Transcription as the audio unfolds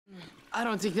I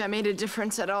don't think that made a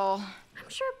difference at all. I'm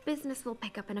sure business will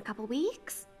pick up in a couple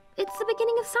weeks. It's the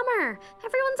beginning of summer.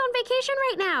 Everyone's on vacation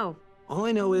right now. All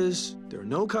I know is there are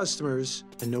no customers,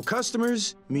 and no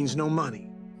customers means no money.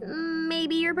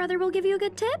 Maybe your brother will give you a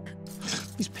good tip?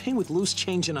 He's paying with loose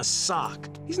change in a sock.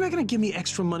 He's not gonna give me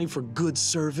extra money for good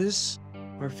service.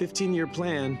 Our 15-year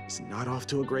plan is not off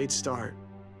to a great start.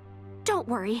 Don't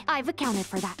worry, I've accounted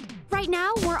for that. Right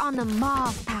now, we're on the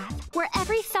mauve path, where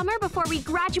every summer before we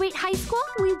graduate high school,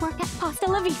 we work at Pasta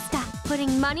La Vista,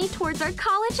 putting money towards our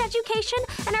college education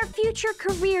and our future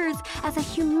careers as a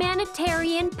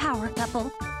humanitarian power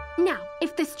couple. Now,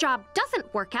 if this job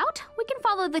doesn't work out, we can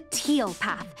follow the teal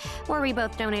path, where we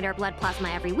both donate our blood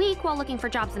plasma every week while looking for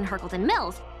jobs in Harkleton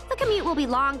Mills. The commute will be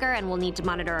longer and we'll need to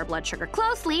monitor our blood sugar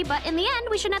closely, but in the end,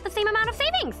 we should net the same amount of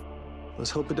savings.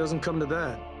 Let's hope it doesn't come to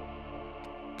that.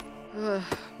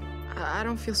 I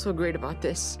don't feel so great about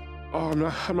this. Oh,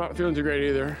 I'm not feeling too great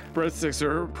either. Breadsticks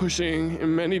are pushing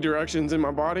in many directions in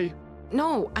my body.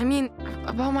 No, I mean,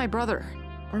 about my brother.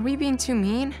 Are we being too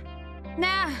mean?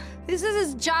 Nah, this is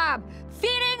his job.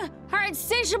 Feeding our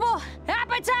insatiable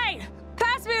appetite.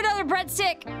 Pass me another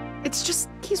breadstick. It's just,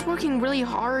 he's working really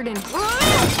hard and...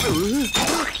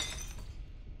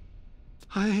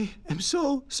 I am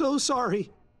so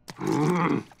sorry.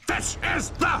 This is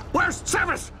the worst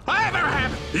service I ever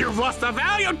had! You've lost a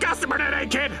valued customer today,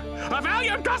 kid! A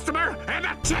valued customer and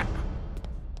a tip!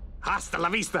 Hasta la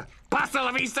vista! Pasta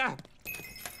la vista!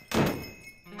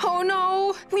 Oh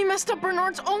no! We messed up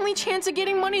Bernard's only chance of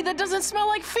getting money that doesn't smell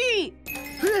like feet!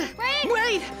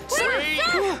 Wait! Sir!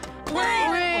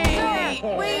 Wait!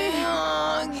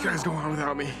 You guys go on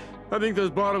without me. I think those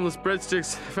bottomless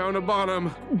breadsticks found a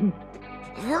bottom.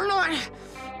 We're not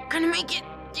gonna make it.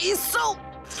 He's so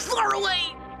far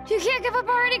away! You can't give up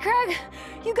already, Craig.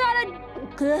 You gotta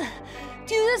do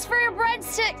this for your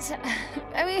breadsticks.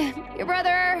 I mean, your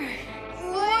brother.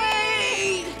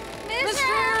 Wait!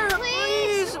 Mister,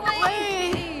 please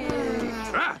wait.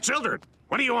 Ah, children,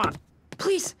 what do you want?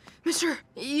 Please, mister,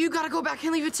 you gotta go back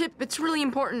and leave a tip. It's really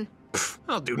important. Pfft,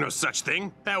 I'll do no such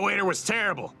thing. That waiter was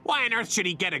terrible. Why on earth should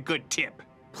he get a good tip?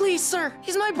 Please, sir,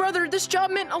 he's my brother. This job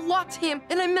meant a lot to him,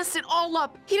 and I messed it all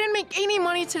up. He didn't make any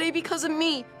money today because of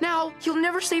me. Now, he'll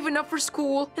never save enough for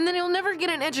school, and then he'll never get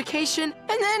an education,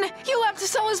 and then he'll have to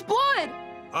sell his blood.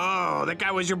 Oh, that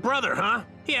guy was your brother, huh?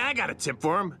 Yeah, I got a tip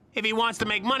for him. If he wants to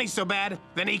make money so bad,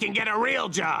 then he can get a real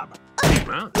job.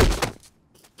 Huh?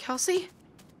 Kelsey?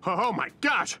 Oh my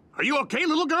gosh! Are you okay,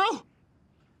 little girl?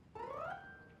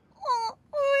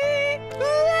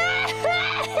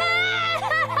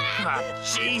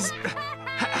 Jeez.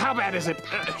 How bad is it?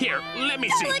 Here, let me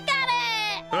see. Look at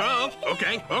it! Oh,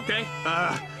 okay.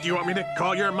 Do you want me to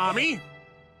call your mommy?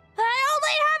 I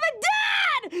only have a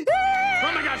dad!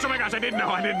 Oh my gosh, I didn't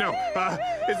know.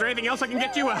 Is there anything else I can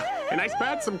get you? An ice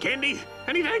pad, some candy,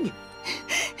 anything?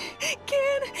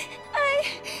 Can I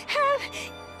have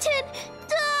 $10?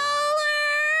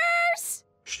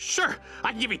 Sure,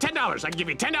 I can give you $10. I can give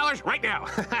you $10 right now.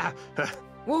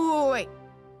 Wait.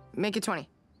 Make it 20.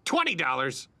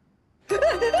 $20?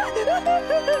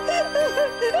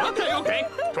 Okay.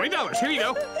 $20. Here you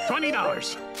go.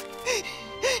 $20.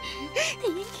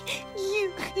 Thank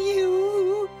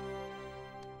you.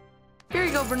 Here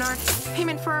you go, Bernard.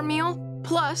 Payment for our meal,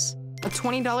 plus a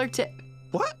 $20 tip.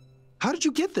 What? How did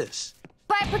you get this?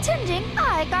 By pretending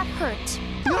I got hurt.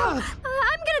 I'm gonna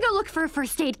go look for a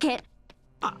first aid kit.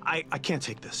 I can't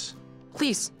take this.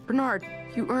 Please, Bernard,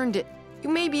 you earned it. You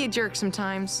may be a jerk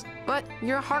sometimes, but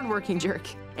you're a hardworking jerk,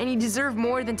 and you deserve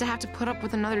more than to have to put up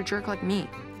with another jerk like me.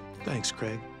 Thanks,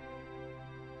 Craig.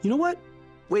 You know what?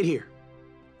 Wait here.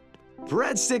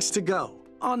 Breadsticks to go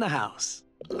on the house.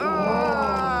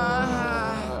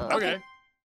 Okay.